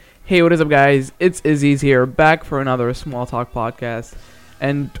Hey, what is up, guys? It's Izzy's here, back for another Small Talk podcast.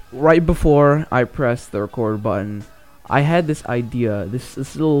 And right before I pressed the record button, I had this idea, this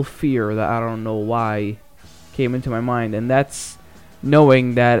little fear that I don't know why came into my mind, and that's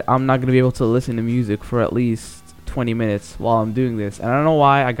knowing that I'm not going to be able to listen to music for at least 20 minutes while I'm doing this. And I don't know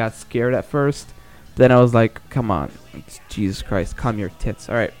why I got scared at first, but then I was like, come on, Jesus Christ, calm your tits.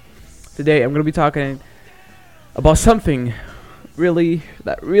 Alright, today I'm going to be talking about something really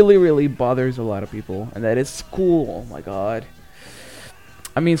bothers a lot of people, and that is school. Oh my god.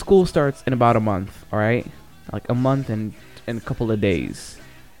 I mean, school starts in about a month, alright? Like a month and a couple of days.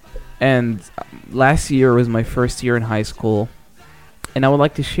 And last year was my first year in high school, and I would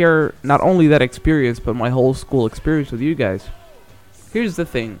like to share not only that experience, but my whole school experience with you guys. Here's the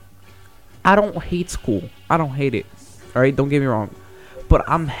thing. I don't hate school. I don't hate it. Alright, don't get me wrong. But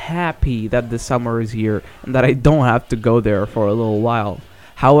I'm happy that the summer is here and that I don't have to go there for a little while.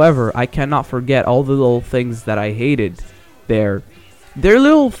 However, I cannot forget all the little things that I hated there. They're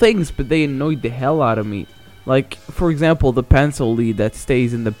little things, but they annoyed the hell out of me. Like, for example, the pencil lead that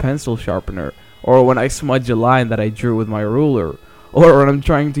stays in the pencil sharpener. Or when I smudge a line that I drew with my ruler. Or when I'm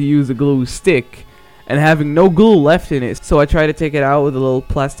trying to use a glue stick and having no glue left in it. So I try to take it out with a little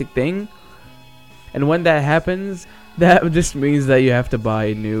plastic thing. And when that happens, that just means that you have to buy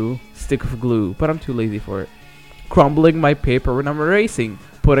a new stick of glue, but I'm too lazy for it. Crumbling my paper when I'm erasing.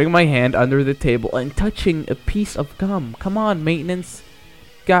 Putting my hand under the table and touching a piece of gum. Come on, maintenance.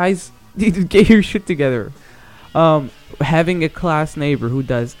 Guys, get your shit together. Having a class neighbor who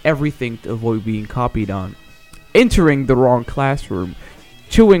does everything to avoid being copied on. Entering the wrong classroom.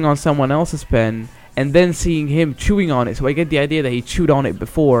 Chewing on someone else's pen and then seeing him chewing on it, so I get the idea that he chewed on it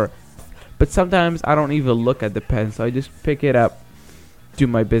before. But sometimes I don't even look at the pen, so I just pick it up, do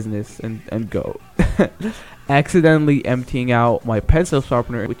my business, and go. Accidentally emptying out my pencil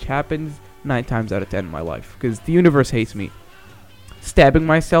sharpener, which happens 9 times out of 10 in my life, because the universe hates me. Stabbing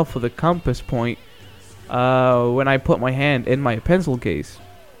myself with a compass point when I put my hand in my pencil case.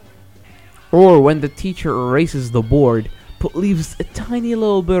 Or when the teacher erases the board, but leaves a tiny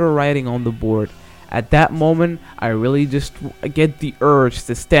little bit of writing on the board. At that moment, I really just get the urge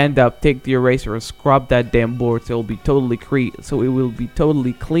to stand up, take the eraser, and scrub that damn board so it will be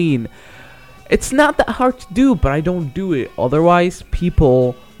totally clean. It's not that hard to do, but I don't do it. Otherwise,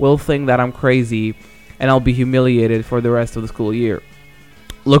 people will think that I'm crazy, and I'll be humiliated for the rest of the school year.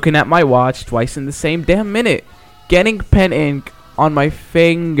 Looking at my watch twice in the same damn minute. Getting pen ink on my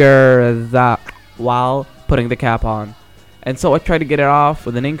fingers while putting the cap on. And so I try to get it off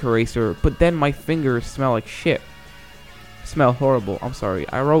with an ink eraser, but then my fingers smell like shit. Smell horrible. I'm sorry.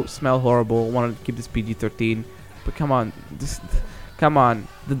 I wrote smell horrible. Wanted to keep this PG-13, but come on, come on.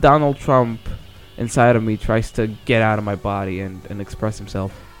 The Donald Trump inside of me tries to get out of my body and express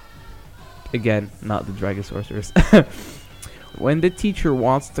himself. Again, not the Dragon Sorceress. When the teacher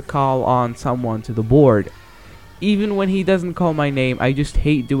wants to call on someone to the board, even when he doesn't call my name, I just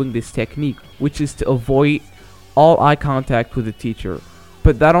hate doing this technique, which is to avoid all eye contact with the teacher.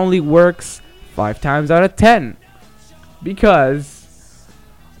 But that only works 5 times out of 10, because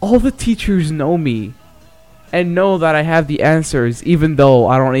all the teachers know me and know that I have the answers, even though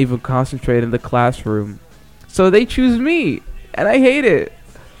I don't even concentrate in the classroom. So they choose me, and I hate it.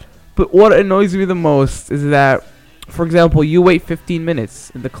 But what annoys me the most is that, for example, you wait 15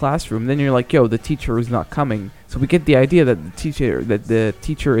 minutes in the classroom, then you're like, yo, the teacher is not coming. So we get the idea that the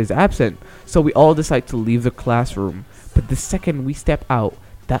teacher is absent. So we all decide to leave the classroom. But the second we step out,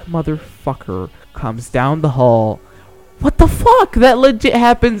 that motherfucker comes down the hall. What the fuck? That legit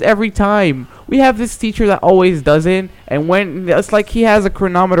happens every time. We have this teacher that always does it, and when it's like he has a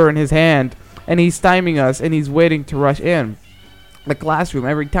chronometer in his hand and he's timing us and he's waiting to rush in the classroom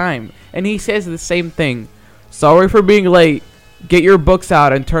every time. And he says the same thing. Sorry for being late. Get your books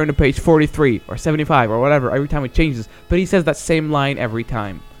out and turn to page 43 or 75 or whatever. Every time it changes. But he says that same line every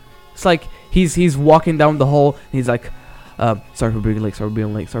time. It's like he's walking down the hall and he's like, sorry for being late,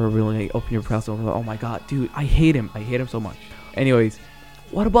 open your class. Oh my god, dude, I hate him so much. Anyways,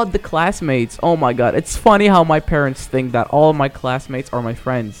 what about the classmates? Oh my god, it's funny how my parents think that all my classmates are my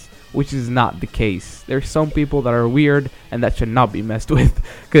friends, which is not the case. There's some people that are weird and that should not be messed with,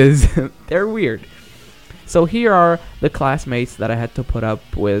 because they're weird. So here are the classmates that I had to put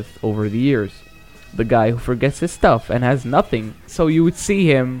up with over the years. The guy who forgets his stuff and has nothing. So you would see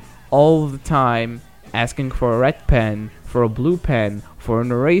him all the time asking for a red pen, for a blue pen, for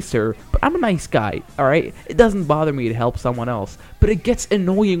an eraser. But I'm a nice guy, alright? It doesn't bother me to help someone else. But it gets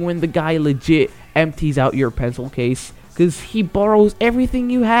annoying when the guy legit empties out your pencil case, because he borrows everything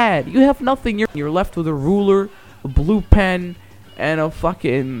you had. You have nothing. You're left with a ruler, a blue pen, and a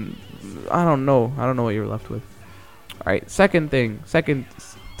fucking, I don't know what you're left with. Alright, second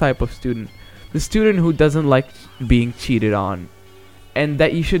type of student. The student who doesn't like being cheated on, and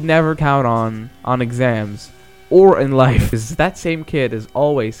that you should never count on exams or in life. Is that same kid is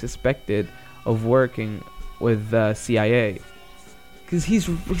always suspected of working with the CIA. Because he's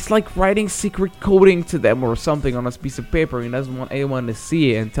like writing secret coding to them or something on a piece of paper. He doesn't want anyone to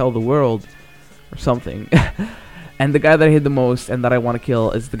see it and tell the world or something. And the guy that I hate the most and that I want to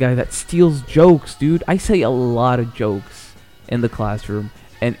kill is the guy that steals jokes, dude. I say a lot of jokes in the classroom.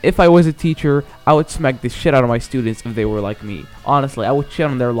 And if I was a teacher, I would smack the shit out of my students if they were like me. Honestly, I would shit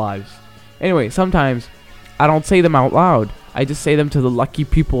on their lives. Anyway, sometimes I don't say them out loud. I just say them to the lucky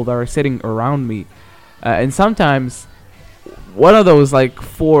people that are sitting around me. And sometimes one of those like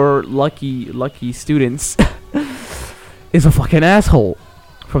 4 lucky students is a fucking asshole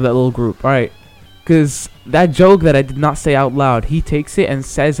from that little group. Alright. Because that joke that I did not say out loud, he takes it and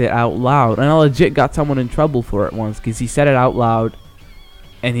says it out loud. And I legit got someone in trouble for it once. Because he said it out loud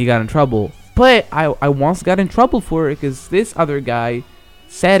and he got in trouble. But I once got in trouble for it because this other guy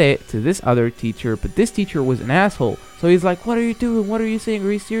said it to this other teacher. But this teacher was an asshole. So he's like, what are you doing? What are you saying?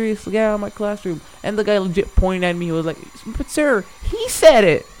 Are you serious? Get out of my classroom. And the guy legit pointed at me. He was like, but sir, he said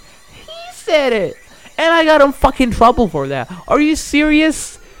it. He said it. And I got in fucking trouble for that. Are you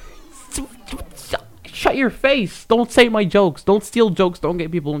serious? Shut your face. Don't say my jokes. Don't steal jokes. Don't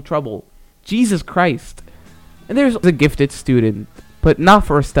get people in trouble. Jesus Christ. And there's a gifted student, but not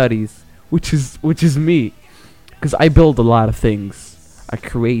for studies, which is me. Because I build a lot of things. I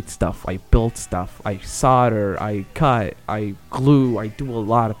create stuff. I build stuff. I solder. I cut. I glue. I do a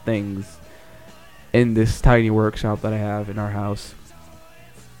lot of things in this tiny workshop that I have in our house.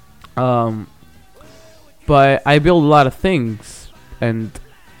 But I build a lot of things, and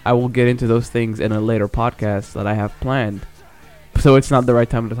I will get into those things in a later podcast that I have planned. So it's not the right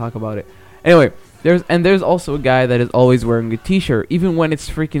time to talk about it. Anyway, there's also a guy that is always wearing a t-shirt, even when it's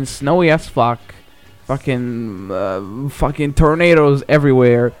freaking snowy as fuck. Fucking tornadoes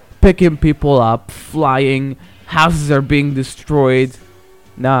everywhere, picking people up, flying, houses are being destroyed.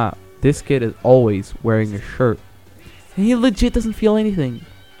 Nah, this kid is always wearing a shirt. And he legit doesn't feel anything.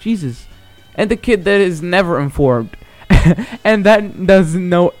 Jesus. And the kid that is never informed. And that doesn't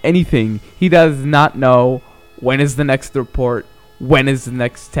know anything. He does not know when is the next report, when is the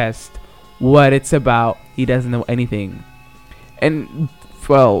next test, what it's about. He doesn't know anything. And,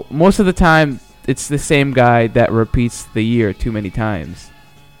 well, most of the time, it's the same guy that repeats the year too many times.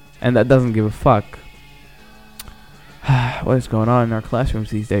 And that doesn't give a fuck. What is going on in our classrooms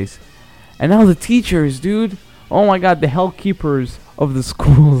these days? And now the teachers, dude. Oh my god, the hell keepers of the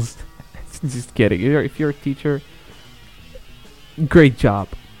schools. Just kidding. If you're a teacher, great job.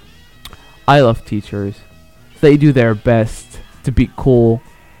 I love teachers. They do their best to be cool.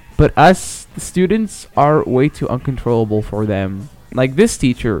 But us, the students, are way too uncontrollable for them. Like this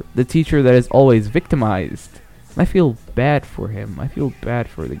teacher, the teacher that is always victimized. I feel bad for him. I feel bad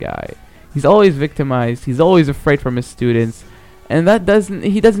for the guy. He's always victimized. He's always afraid from his students. And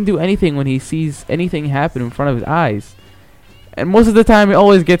he doesn't do anything when he sees anything happen in front of his eyes. And most of the time, he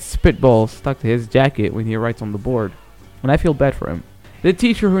always gets spitballs stuck to his jacket when he writes on the board. And I feel bad for him. The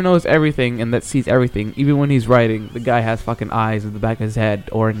teacher who knows everything and that sees everything, even when he's writing, the guy has fucking eyes in the back of his head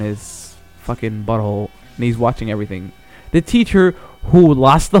or in his fucking butthole, and he's watching everything. The teacher who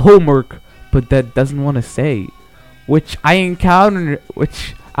lost the homework, but that doesn't want to say, which I encountered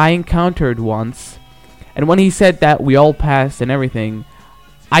once. And when he said that we all passed and everything,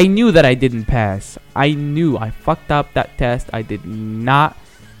 I knew that I didn't pass. I knew I fucked up that test. I did not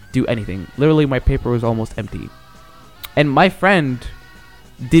do anything. Literally, my paper was almost empty. And my friend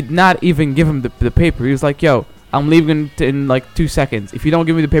did not even give him the paper. He was like, yo, I'm leaving in like 2 seconds. If you don't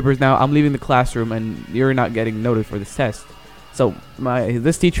give me the papers now, I'm leaving the classroom and you're not getting noted for this test. So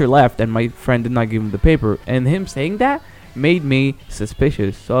this teacher left and my friend did not give him the paper. And him saying that made me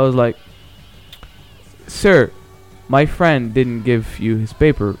suspicious. So I was like, sir, my friend didn't give you his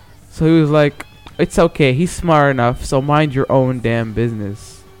paper. So he was like, it's okay, he's smart enough, so mind your own damn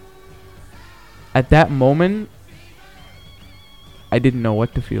business. At that moment, I didn't know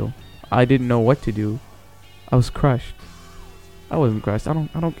what to feel. I didn't know what to do. I was crushed. I wasn't crushed. I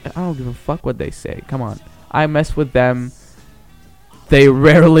don't give a fuck what they say. Come on. I mess with them. They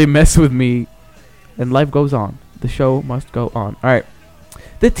rarely mess with me. And life goes on. The show must go on. Alright.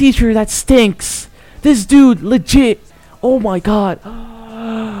 The teacher that stinks. This dude, legit. Oh my god.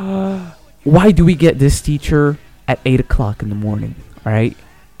 Why do we get this teacher at 8 o'clock in the morning? Alright?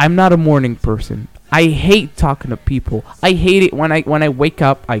 I'm not a morning person. I hate talking to people. I hate it when I wake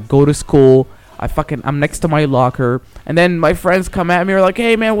up, I go to school, I'm next to my locker, And then my friends come at me, are like,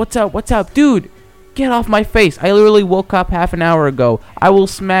 hey man, what's up, dude, get off my face, I literally woke up half an hour ago, I will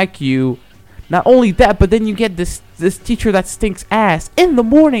smack you. Not only that, but then you get this teacher that stinks ass in the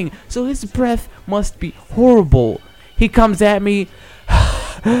morning, so his breath must be horrible. He comes at me,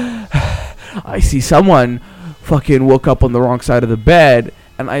 I see someone fucking woke up on the wrong side of the bed,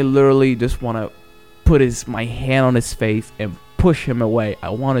 and I literally just want to put my hand on his face and push him away. I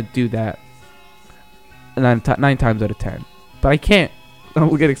want to do that 9 times out of 10, but I can't. I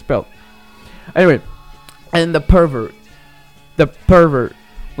will get expelled. Anyway, and the pervert,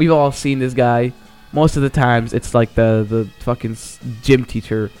 we've all seen this guy. Most of the times it's like the fucking gym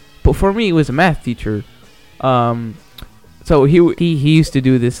teacher, but for me it was a math teacher. So he used to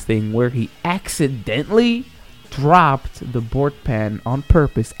do this thing where he accidentally dropped the board pen on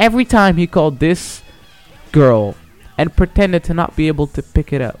purpose every time he called this girl and pretended to not be able to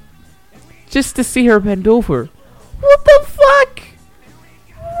pick it up, just to see her bend over. What the fuck?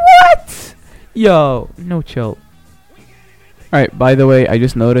 What? Yo, no chill. Alright, by the way, I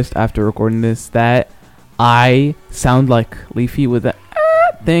just noticed after recording this that I sound like Leafy with that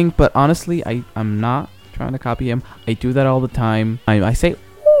thing, but honestly, I'm not trying to copy him. I do that all the time. I say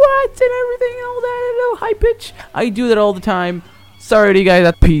what and everything and all that, high pitch. I do that all the time. Sorry to you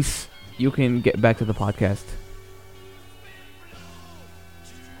guys. Peace. You can get back to the podcast.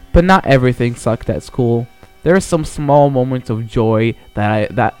 But not everything sucked at school. There are some small moments of joy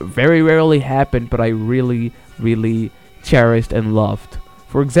that very rarely happen, but I really, really cherished and loved.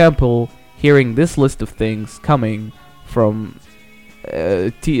 For example, hearing this list of things coming from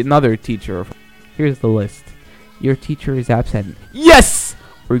another teacher. Here's the list. Your teacher is absent. Yes!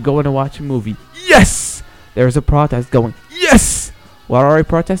 We're going to watch a movie. Yes! There's a protest going. Yes! What are we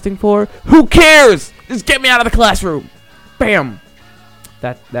protesting for? Who cares? Just get me out of the classroom. Bam!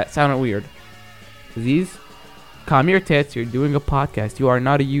 That sounded weird. Aziz, calm your tits. You're doing a podcast. You are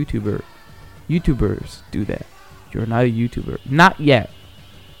not a YouTuber. YouTubers do that. You're not a YouTuber. Not yet.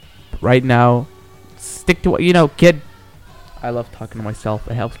 But right now, stick to what you know, kid. I love talking to myself.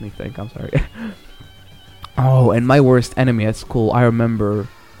 It helps me think. I'm sorry. Oh, and my worst enemy at school. I remember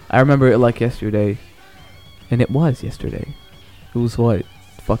it like yesterday. And it was yesterday. It was what?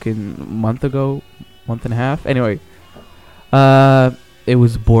 Fucking month ago? Month and a half? Anyway. It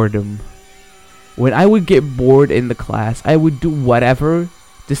was boredom. When I would get bored in the class, I would do whatever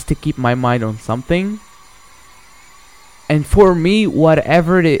just to keep my mind on something. And for me,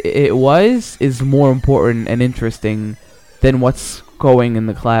 whatever it was is more important and interesting than what's going in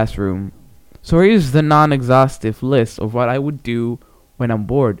the classroom. So here's the non-exhaustive list of what I would do when I'm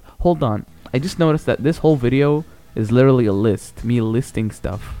bored. Hold on. I just noticed that this whole video is literally a list. Me listing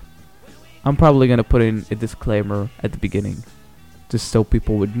stuff. I'm probably going to put in a disclaimer at the beginning, just so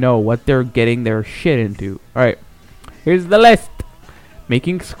people would know what they're getting their shit into. Alright, here's the list.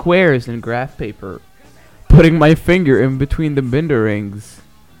 Making squares in graph paper. Putting my finger in between the binder rings.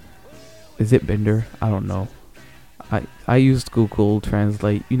 Is it binder? I don't know. I used Google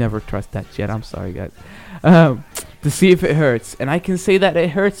Translate. You never trust that shit. I'm sorry, guys. To see if it hurts. And I can say that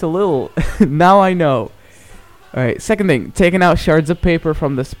it hurts a little. Now I know. Alright, second thing. Taking out shards of paper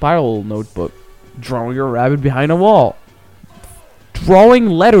from the spiral notebook. Drawing a rabbit behind a wall. Drawing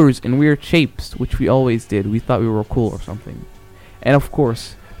letters in weird shapes, which we always did. We thought we were cool or something. And of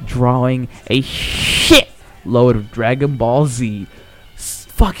course, drawing a shit load of Dragon Ball Z.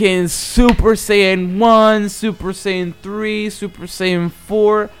 Fucking Super Saiyan 1, Super Saiyan 3, Super Saiyan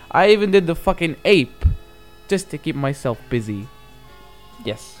 4. I even did the fucking ape. Just to keep myself busy.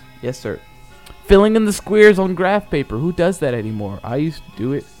 Yes. Yes, sir. Filling in the squares on graph paper. Who does that anymore? I used to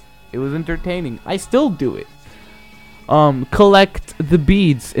do it. It was entertaining. I still do it. Collect the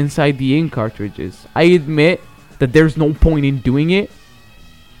beads inside the ink cartridges. I admit that there's no point in doing it,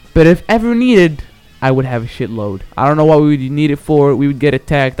 but if ever needed, I would have a shitload. I don't know what we would need it for. We would get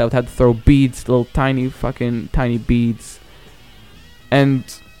attacked. I would have to throw beads, little tiny beads. And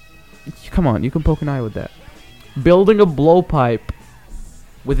come on, you can poke an eye with that. Building a blowpipe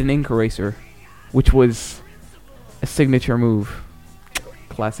with an ink eraser, which was a signature move.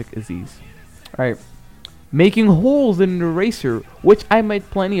 Classic Aziz. Alright. Making holes in an eraser, which I made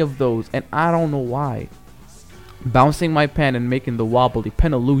plenty of those, and I don't know why. Bouncing my pen and making the wobbly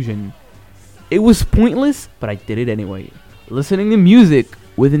pen illusion. It was pointless, but I did it anyway. Listening to music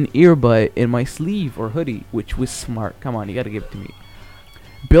with an earbud in my sleeve or hoodie, which was smart. Come on, you gotta give it to me.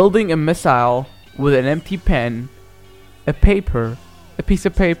 Building a missile with an empty pen, a piece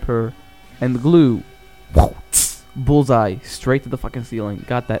of paper, and glue. Bullseye, straight to the fucking ceiling.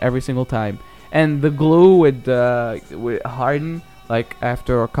 Got that every single time. And the glue would harden like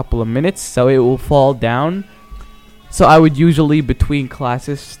after a couple of minutes, so it will fall down. So I would usually, between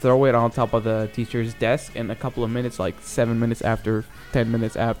classes, throw it on top of the teacher's desk, and a couple of minutes, like 7 minutes after, 10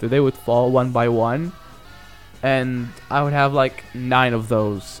 minutes after, they would fall one by one. And I would have like 9 of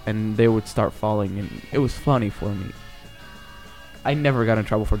those, and they would start falling, and it was funny for me. I never got in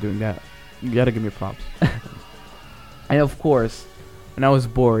trouble for doing that. You gotta give me props. And of course, when I was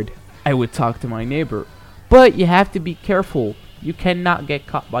bored, I would talk to my neighbor. But you have to be careful. You cannot get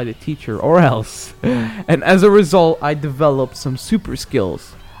caught by the teacher or else. And as a result, I developed some super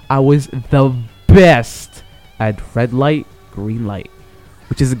skills. I was the best at red light, green light.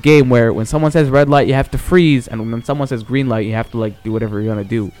 Which is a game where when someone says red light, you have to freeze. And when someone says green light, you have to like do whatever you're gonna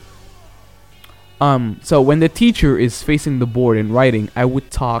do. So when the teacher is facing the board and writing, I would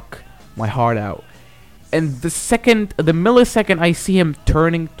talk my heart out. And the millisecond I see him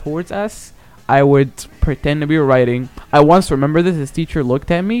turning towards us, I would pretend to be writing. I once remember this. His teacher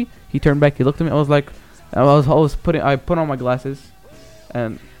looked at me. He turned back. He looked at me. I was like, I put on my glasses,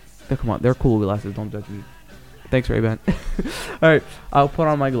 and come on, they're cool glasses. Don't judge me. Thanks, Ray-Ban. All right, I'll put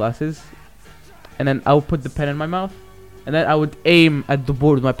on my glasses, and then I'll put the pen in my mouth, and then I would aim at the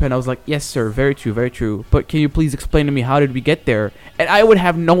board with my pen. I was like, yes, sir, very true, very true. But can you please explain to me how did we get there? And I would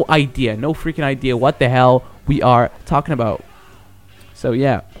have no freaking idea what the hell we are talking about. So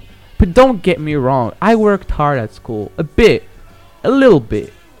yeah. But don't get me wrong, I worked hard at school. A little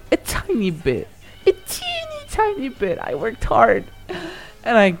bit, a tiny bit, a teeny tiny bit. I worked hard,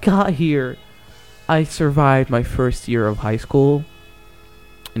 and I got here. I survived my first year of high school,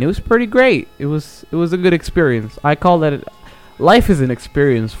 and it was pretty great. It was a good experience. I call that life is an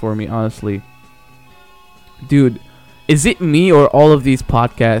experience for me, honestly. Dude, is it me or all of these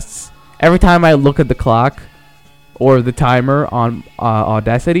podcasts? Every time I look at the clock or the timer on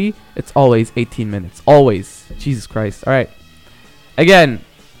Audacity, it's always 18 minutes. Always. Jesus Christ. All right. Again,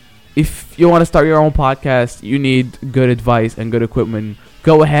 if you want to start your own podcast, you need good advice and good equipment.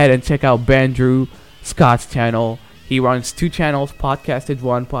 Go ahead and check out Bandrew Scott's channel. He runs 2 channels, Podcastage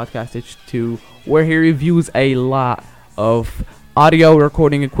 1, Podcastage 2, where he reviews a lot of audio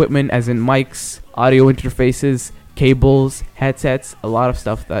recording equipment, as in mics, audio interfaces, cables, headsets, a lot of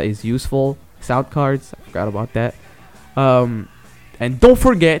stuff that is useful. Sound cards, I forgot about that. And don't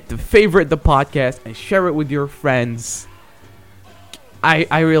forget to favorite the podcast and share it with your friends.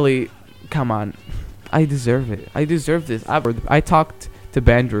 I really, come on, I deserve it. I deserve this. I talked to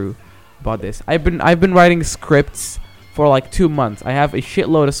Bandrew about this. I've been writing scripts for like 2 months. I have a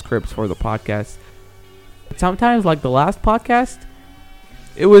shitload of scripts for the podcast. Sometimes, like the last podcast,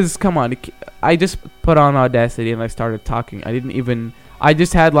 it was, come on, I just put on Audacity and I started talking. I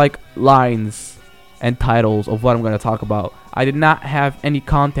just had like lines and titles of what I'm going to talk about. I did not have any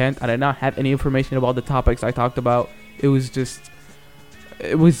content. I did not have any information about the topics I talked about. It just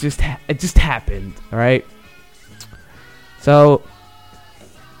happened. All right. So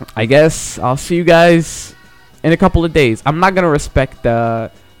I guess I'll see you guys in a couple of days. I'm not going to respect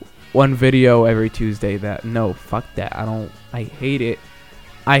the one video every Tuesday. No, fuck that. I hate it.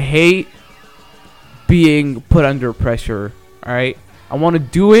 I hate being put under pressure. All right. I want to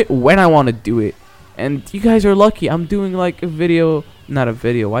do it when I want to do it. And you guys are lucky. I'm doing like a video. Not a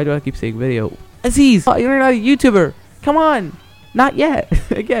video. Why do I keep saying video? Aziz, you're not a YouTuber. Come on. Not yet.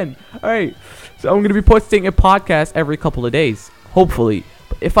 Again. Alright. So I'm going to be posting a podcast every couple of days. Hopefully.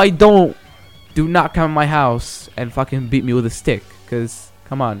 But if I don't, do not come to my house and fucking beat me with a stick. Because,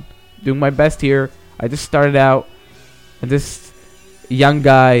 come on. Doing my best here. I just started out. And this young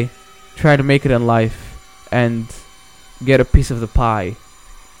guy trying to make it in life. And get a piece of the pie.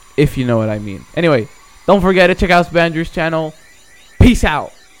 If you know what I mean. Anyway, don't forget to check out Bandrew's channel. Peace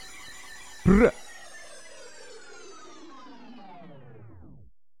out. Brr.